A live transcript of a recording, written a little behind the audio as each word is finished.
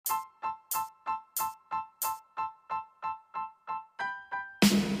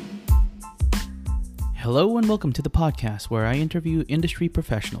Hello and welcome to the podcast where I interview industry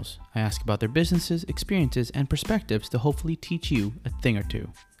professionals. I ask about their businesses, experiences, and perspectives to hopefully teach you a thing or two.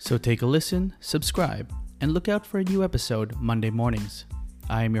 So take a listen, subscribe, and look out for a new episode Monday mornings.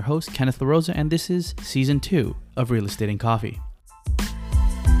 I am your host, Kenneth LaRosa, and this is Season 2 of Real Estate and Coffee.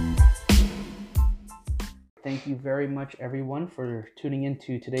 Thank you very much, everyone, for tuning in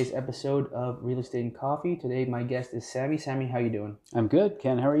to today's episode of Real Estate and Coffee. Today, my guest is Sammy. Sammy, how you doing? I'm good.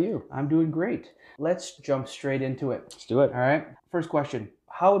 Ken, how are you? I'm doing great. Let's jump straight into it. Let's do it. All right. First question.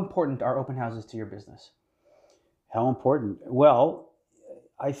 How important are open houses to your business? How important? Well,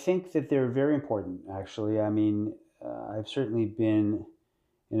 I think that they're very important, actually. I mean, I've certainly been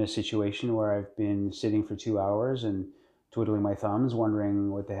in a situation where I've been sitting for 2 hours and twiddling my thumbs,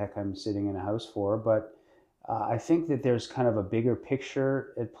 wondering what the heck I'm sitting in a house for. But I think that there's kind of a bigger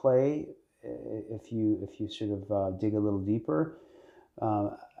picture at play if you sort of dig a little deeper.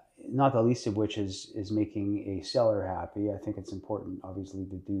 Not the least of which is making a seller happy. I think it's important, obviously,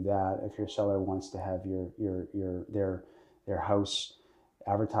 to do that. If your seller wants to have their house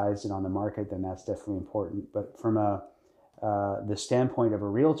advertised and on the market, then that's definitely important. But from the standpoint of a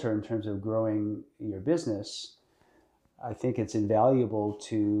realtor, in terms of growing your business, I think it's invaluable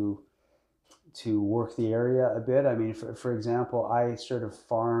to work the area a bit. I mean, for example, I sort of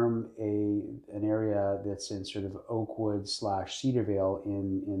farm an area that's in sort of Oakwood / Cedarvale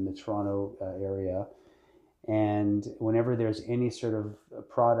in the Toronto area. And whenever there's any sort of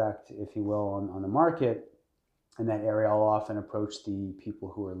product, if you will, on the market in that area, I'll often approach the people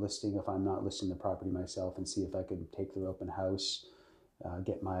who are listing, if I'm not listing the property myself, and see if I could take their open house,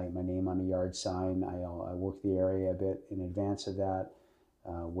 get my name on a yard sign. I work the area a bit in advance of that.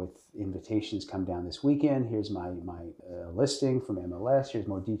 With invitations, come down this weekend. Here's my listing from MLS. Here's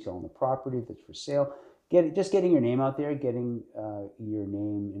more detail on the property that's for sale. Getting your name out there, getting your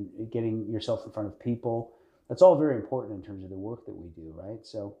name and getting yourself in front of people. That's all very important in terms of the work that we do, right?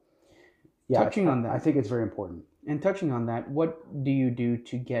 So, yeah, Touching on that, I think it's very important. And touching on that, what do you do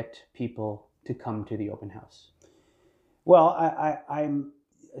to get people to come to the open house? Well, I'm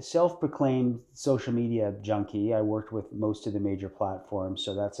a self-proclaimed social media junkie. I worked with most of the major platforms,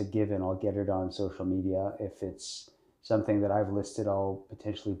 so that's a given. I'll get it on social media. If it's something that I've listed, I'll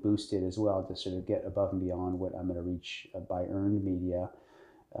potentially boost it as well to sort of get above and beyond what I'm going to reach by earned media.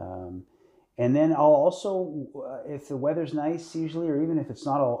 And then I'll also, if the weather's nice usually, or even if it's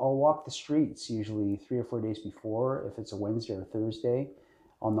not, I'll walk the streets usually 3 or 4 days before. If it's a Wednesday or Thursday,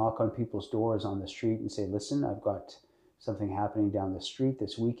 I'll knock on people's doors on the street and say, listen, I've got something happening down the street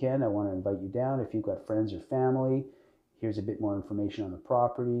this weekend. I want to invite you down. If you've got friends or family, here's a bit more information on the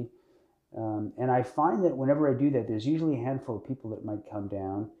property. And I find that whenever I do that, there's usually a handful of people that might come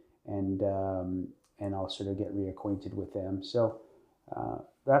down, and I'll sort of get reacquainted with them. So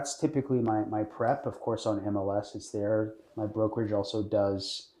that's typically my prep. Of course, on MLS, it's there. My brokerage also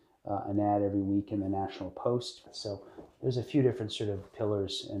does an ad every week in the National Post. So there's a few different sort of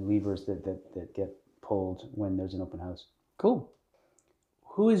pillars and levers that get pulled when there's an open house. Cool.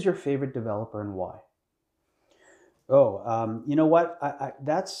 Who is your favorite developer and why? Oh, you know what?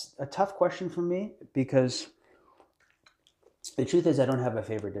 That's a tough question for me, because the truth is I don't have a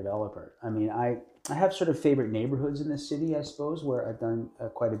favorite developer. I mean, I have sort of favorite neighborhoods in the city, I suppose, where I've done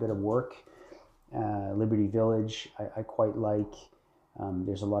quite a bit of work. Liberty Village, I quite like.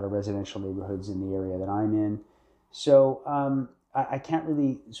 There's a lot of residential neighborhoods in the area that I'm in. So I can't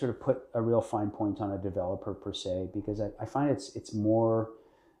really sort of put a real fine point on a developer per se, because I find it's more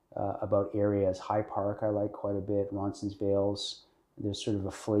about areas. High Park I like quite a bit. Ronson's Vales. There's sort of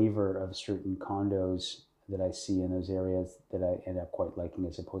a flavor of certain condos that I see in those areas that I end up quite liking,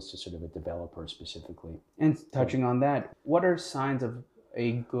 as opposed to sort of a developer specifically. And touching on that, what are signs of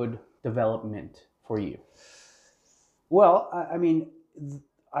a good development for you? Well, I mean,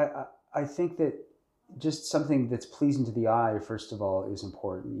 I think that just something that's pleasing to the eye, first of all, is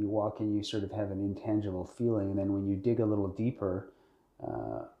important. You walk in, you sort of have an intangible feeling, and then when you dig a little deeper,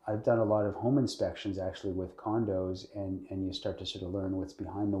 I've done a lot of home inspections actually with condos, and you start to sort of learn what's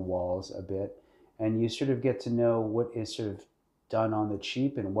behind the walls a bit, and you sort of get to know what is sort of done on the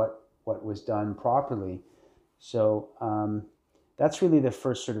cheap and what was done properly. So that's really the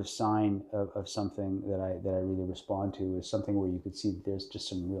first sort of sign of something that I really respond to, is something where you could see that there's just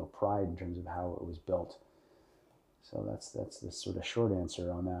some real pride in terms of how it was built. So that's the sort of short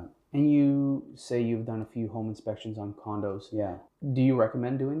answer on that. And you say you've done a few home inspections on condos. Yeah. Do you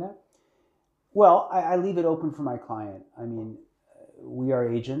recommend doing that? Well, I leave it open for my client. I mean, we are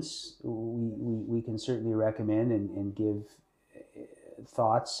agents. We can certainly recommend and give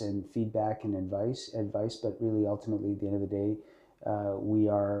thoughts and feedback and advice, but really ultimately at the end of the day, we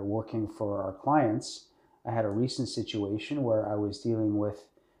are working for our clients, I had a recent situation where I was dealing with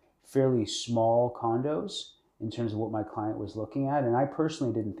fairly small condos in terms of what my client was looking at, and I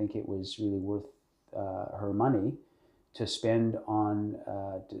personally didn't think it was really worth her money to spend on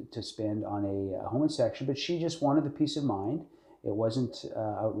to spend on a home inspection, but she just wanted the peace of mind. It wasn't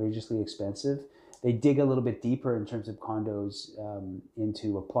outrageously expensive. They dig a little bit deeper in terms of condos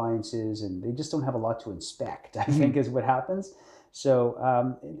into appliances, and they just don't have a lot to inspect, I think is what happens.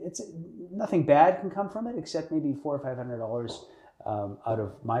 So it's nothing bad can come from it, except maybe $400 or $500 out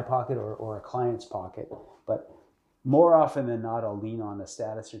of my pocket or a client's pocket. But more often than not, I'll lean on a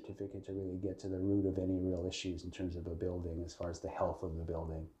status certificate to really get to the root of any real issues in terms of a building, as far as the health of the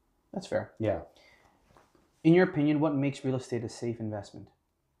building. That's fair. Yeah. In your opinion, what makes real estate a safe investment?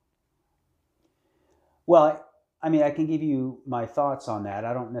 Well, I mean, I can give you my thoughts on that.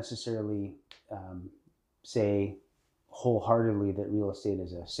 I don't necessarily say wholeheartedly that real estate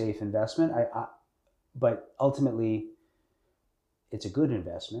is a safe investment. But ultimately, it's a good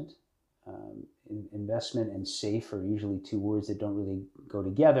investment. Investment and safe are usually two words that don't really go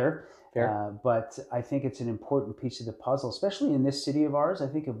together. But I think it's an important piece of the puzzle, especially in this city of ours. I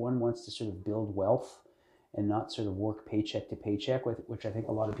think if one wants to sort of build wealth and not sort of work paycheck to paycheck, which I think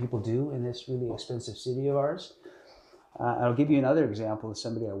a lot of people do in this really expensive city of ours. I'll give you another example of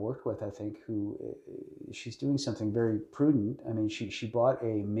somebody I worked with, I think, who she's doing something very prudent. I mean, she bought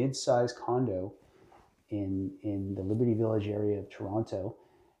a mid-sized condo in the Liberty Village area of Toronto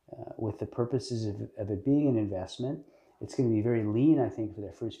with the purposes of it being an investment. It's going to be very lean, I think, for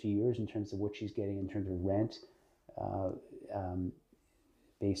the first few years in terms of what she's getting in terms of rent,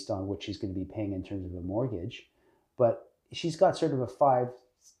 based on what she's going to be paying in terms of a mortgage. But she's got sort of a 5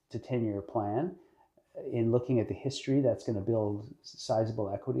 to 10 year plan. In looking at the history, that's going to build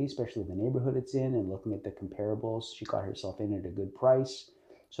sizable equity, especially in the neighborhood it's in, and looking at the comparables. She got herself in at a good price.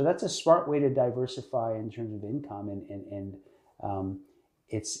 So that's a smart way to diversify in terms of income, and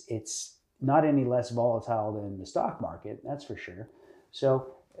it's not any less volatile than the stock market, that's for sure.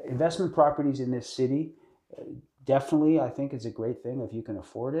 So investment properties in this city, definitely, I think it's a great thing if you can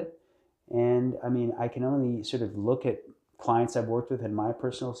afford it. And I mean, I can only sort of look at clients I've worked with in my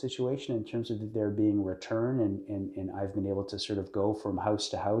personal situation in terms of there being return, and I've been able to sort of go from house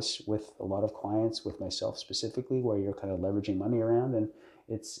to house with a lot of clients, with myself specifically, where you're kind of leveraging money around, and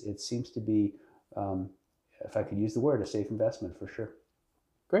it seems to be, if I could use the word, a safe investment for sure.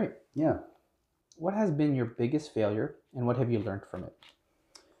 Great. Yeah. What has been your biggest failure, and what have you learned from it?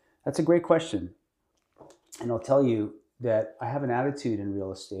 That's a great question. And I'll tell you that I have an attitude in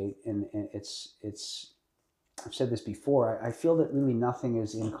real estate, and it's I've said this before, I feel that really nothing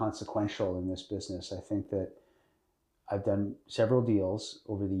is inconsequential in this business. I think that I've done several deals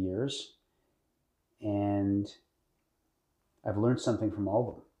over the years, and I've learned something from all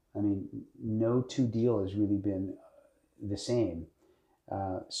of them. I mean, no two deal has really been the same.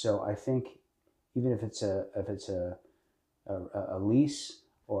 So I think even if it's a lease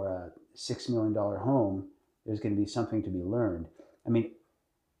or a $6 million home, there's going to be something to be learned. I mean,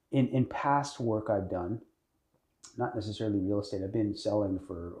 in past work I've done, not necessarily real estate, I've been selling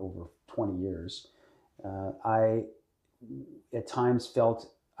for over 20 years. I at times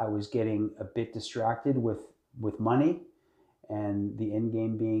felt I was getting a bit distracted with money, and the end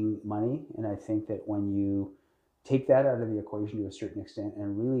game being money. And I think that when you take that out of the equation to a certain extent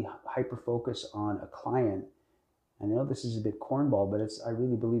and really hyper focus on a client, I know this is a bit cornball, but I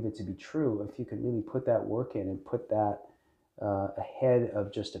really believe it to be true. If you can really put that work in and put that ahead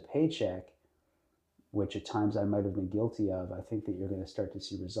of just a paycheck, which at times I might have been guilty of, I think that you're going to start to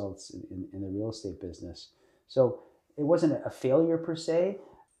see results in the real estate business. So it wasn't a failure per se,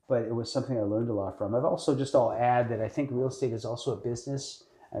 but it was something I learned a lot from. I'll add that I think real estate is also a business.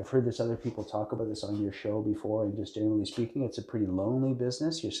 I've heard this other people talk about this on your show before, and just generally speaking, it's a pretty lonely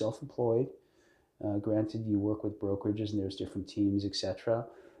business. You're self-employed. Granted, you work with brokerages and there's different teams, etc.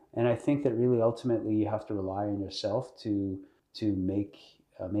 And I think that really ultimately you have to rely on yourself to make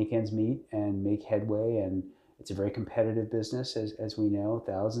ends meet and make headway. And it's a very competitive business, as we know,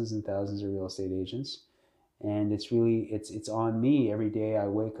 thousands and thousands of real estate agents. And it's on me every day. I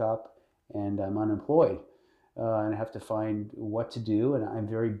wake up and I'm unemployed, and I have to find what to do. And I'm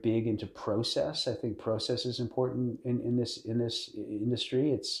very big into process. I think process is important in this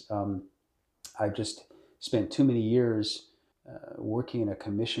industry. I just spent too many years working in a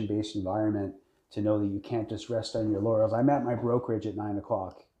commission-based environment to know that you can't just rest on your laurels. I'm at my brokerage at 9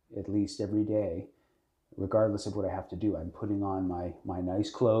 o'clock at least every day, regardless of what I have to do. I'm putting on my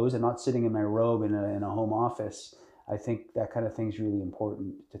nice clothes. I'm not sitting in my robe in a home office. I think that kind of thing is really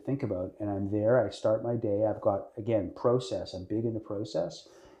important to think about. And I'm there. I start my day. I've got, again, process. I'm big into process.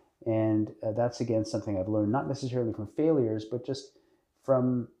 And that's, again, something I've learned, not necessarily from failures, but just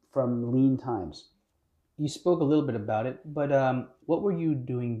from lean times. You spoke a little bit about it, but what were you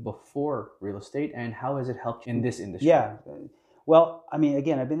doing before real estate, and how has it helped you in this industry? Yeah. Well, I mean,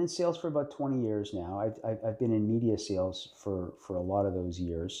 again, I've been in sales for about 20 years now. I've been in media sales for a lot of those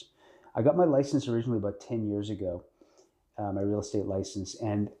years. I got my license originally about 10 years ago, my real estate license,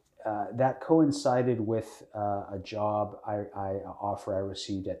 and that coincided with a job offer I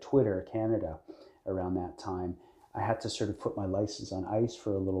received at Twitter Canada around that time. I had to sort of put my license on ice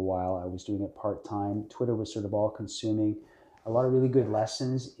for a little while. I was doing it part time. Twitter was sort of all consuming. A lot of really good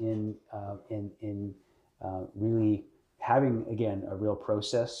lessons in really having, again, a real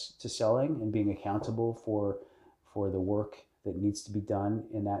process to selling and being accountable for the work that needs to be done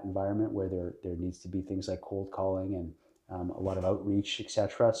in that environment where there needs to be things like cold calling and a lot of outreach,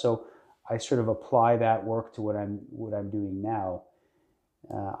 etc. So I sort of apply that work to what I'm doing now.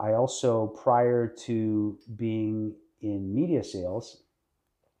 I also, prior to being in media sales,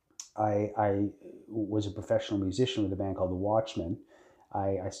 I was a professional musician with a band called The Watchmen.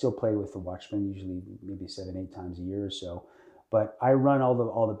 I still play with The Watchmen, usually maybe 7, 8 times a year or so. But I run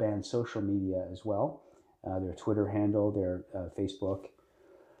all the band's social media as well. Their Twitter handle, their Facebook,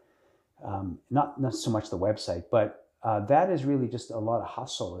 not so much the website, but that is really just a lot of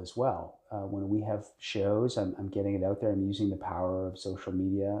hustle as well. When we have shows, I'm getting it out there. I'm using the power of social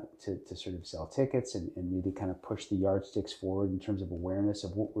media to sort of sell tickets and really kind of push the yardsticks forward in terms of awareness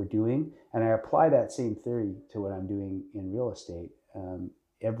of what we're doing. And I apply that same theory to what I'm doing in real estate.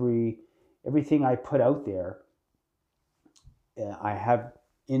 Everything I put out there, I have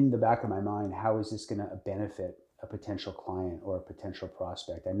in the back of my mind, how is this going to benefit a potential client or a potential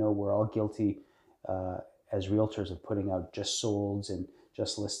prospect? I know we're all guilty as realtors of putting out just solds and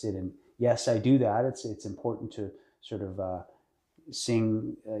just listed. And yes, I do that. It's important to sort of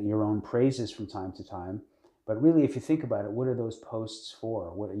sing your own praises from time to time. But really, if you think about it, what are those posts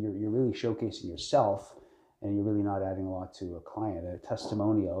for? You're really showcasing yourself, and you're really not adding a lot to a client. A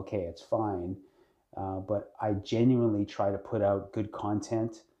testimonial, okay, it's fine. But I genuinely try to put out good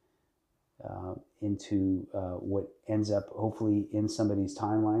content into what ends up hopefully in somebody's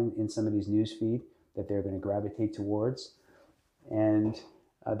timeline, in somebody's newsfeed that they're going to gravitate towards. And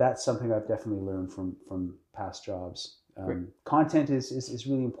that's something I've definitely learned from past jobs. Content is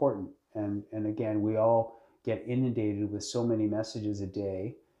really important. And again, we all get inundated with so many messages a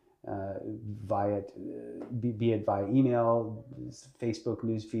day, be it via email, Facebook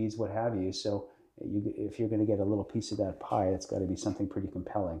news feeds, what have you. So if you're going to get a little piece of that pie, it's got to be something pretty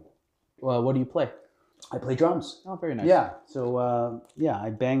compelling. Well, what do you play? I play drums. Oh, very nice. Yeah. So I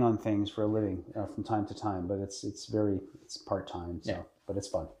bang on things for a living from time to time, but it's part time. So, yeah. But it's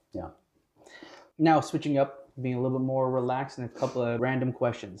fun. Yeah. Now switching up, being a little bit more relaxed, and a couple of random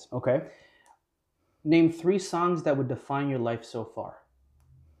questions. Okay. Name 3 songs that would define your life so far.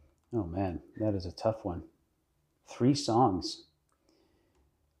 Oh man, that is a tough one. 3 songs.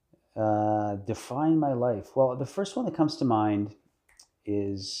 Define my life. Well, the first one that comes to mind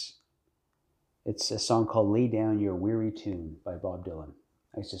is, it's a song called Lay Down Your Weary Tune by Bob Dylan.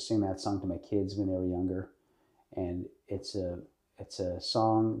 I used to sing that song to my kids when they were younger. And it's a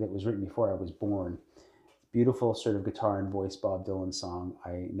song that was written before I was born. Beautiful sort of guitar and voice Bob Dylan song.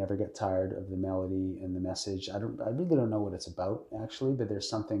 I never get tired of the melody and the message. I really don't know what it's about, actually, but there's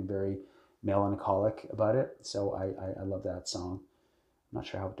something very melancholic about it. So I love that song. I'm not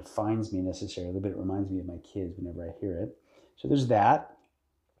sure how it defines me necessarily, but it reminds me of my kids whenever I hear it. So there's that.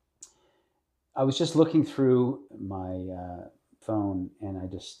 I was just looking through my phone, and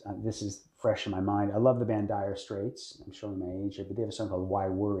this is fresh in my mind. I love the band Dire Straits. I'm showing my age here, but they have a song called Why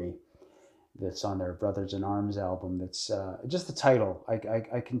Worry that's on their Brothers in Arms album. That's just the title.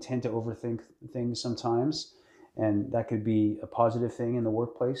 I can tend to overthink things sometimes, and that could be a positive thing in the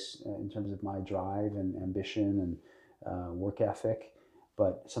workplace in terms of my drive and ambition and work ethic.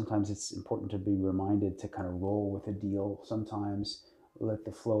 But sometimes it's important to be reminded to kind of roll with a deal sometimes. Let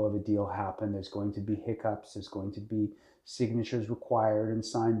the flow of a deal happen. There's going to be hiccups. There's going to be signatures required and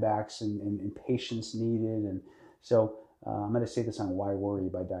signbacks and patience needed. And so I'm going to say the song Why Worry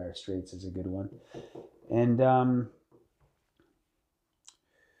by Dire Straits is a good one. And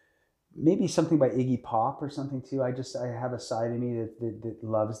maybe something by Iggy Pop or something too. I have a side of me that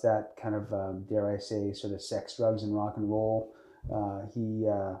loves that kind of, dare I say, sort of sex, drugs, and rock and roll.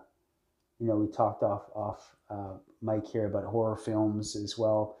 We talked off mic here about horror films as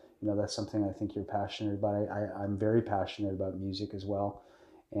well. That's something I think you're passionate about. I'm very passionate about music as well.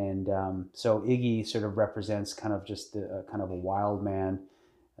 And so Iggy sort of represents kind of just kind of a wild man.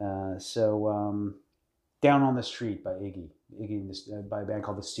 Down on the Street by Iggy by a band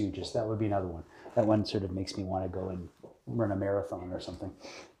called the Stooges. That would be another one. That one sort of makes me want to go and run a marathon or something.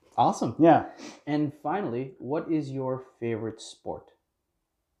 Awesome. Yeah. And finally, what is your favorite sport?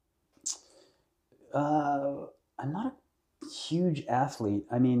 I'm not a huge athlete.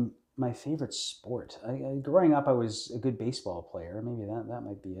 I mean, my favorite sport. Growing up, I was a good baseball player. Maybe that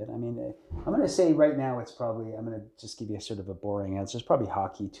might be it. I mean, I'm going to say right now it's probably, I'm going to just give you a sort of a boring answer. It's probably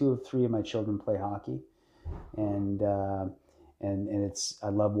hockey. 2 of 3 of my children play hockey. And it's, I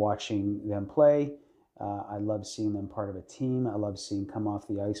love watching them play. I love seeing them part of a team. I love seeing come off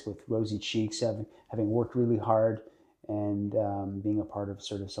the ice with rosy cheeks, having worked really hard, and being a part of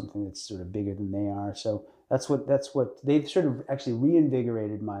sort of something that's sort of bigger than they are. So that's what they've sort of actually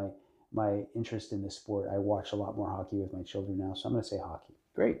reinvigorated my interest in the sport. I watch a lot more hockey with my children now, so I'm going to say hockey.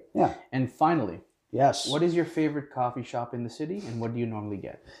 Great. Yeah. And finally, yes, what is your favorite coffee shop in the city, and what do you normally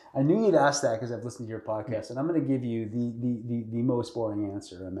get? I knew you'd ask that because I've listened to your podcast, and I'm going to give you the most boring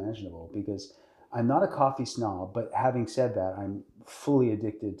answer imaginable, because I'm not a coffee snob, but having said that, I'm fully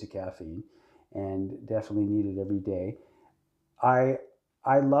addicted to caffeine and definitely need it every day. I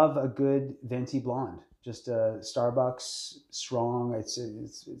love a good venti blonde, just a Starbucks strong. It's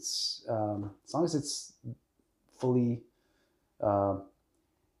as long as it's fully, as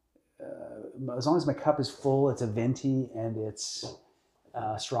long as my cup is full, it's a venti and it's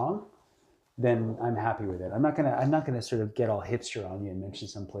strong, then I'm happy with it. I'm not gonna sort of get all hipster on you and mention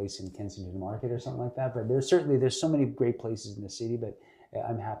some place in Kensington Market or something like that. But there's so many great places in the city. But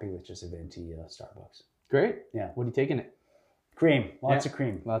I'm happy with just a venti Starbucks. Great. Yeah. What are you taking it? Cream. Lots of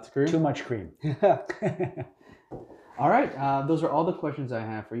cream. Lots of cream. Too much cream. All right. Those are all the questions I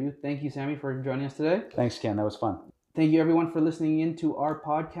have for you. Thank you, Sammy, for joining us today. Thanks, Ken. That was fun. Thank you, everyone, for listening in to our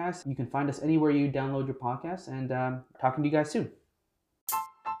podcast. You can find us anywhere you download your podcasts, and talking to you guys soon.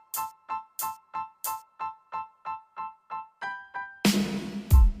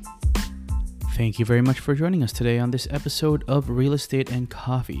 Thank you very much for joining us today on this episode of Real Estate and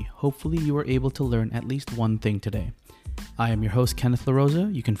Coffee. Hopefully you were able to learn at least one thing today. I am your host, Kenneth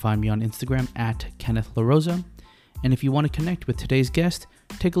LaRosa. You can find me on Instagram at Kenneth LaRosa. And if you want to connect with today's guest,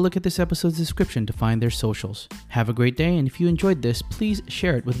 take a look at this episode's description to find their socials. Have a great day, and if you enjoyed this, please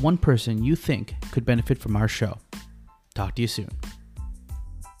share it with one person you think could benefit from our show. Talk to you soon.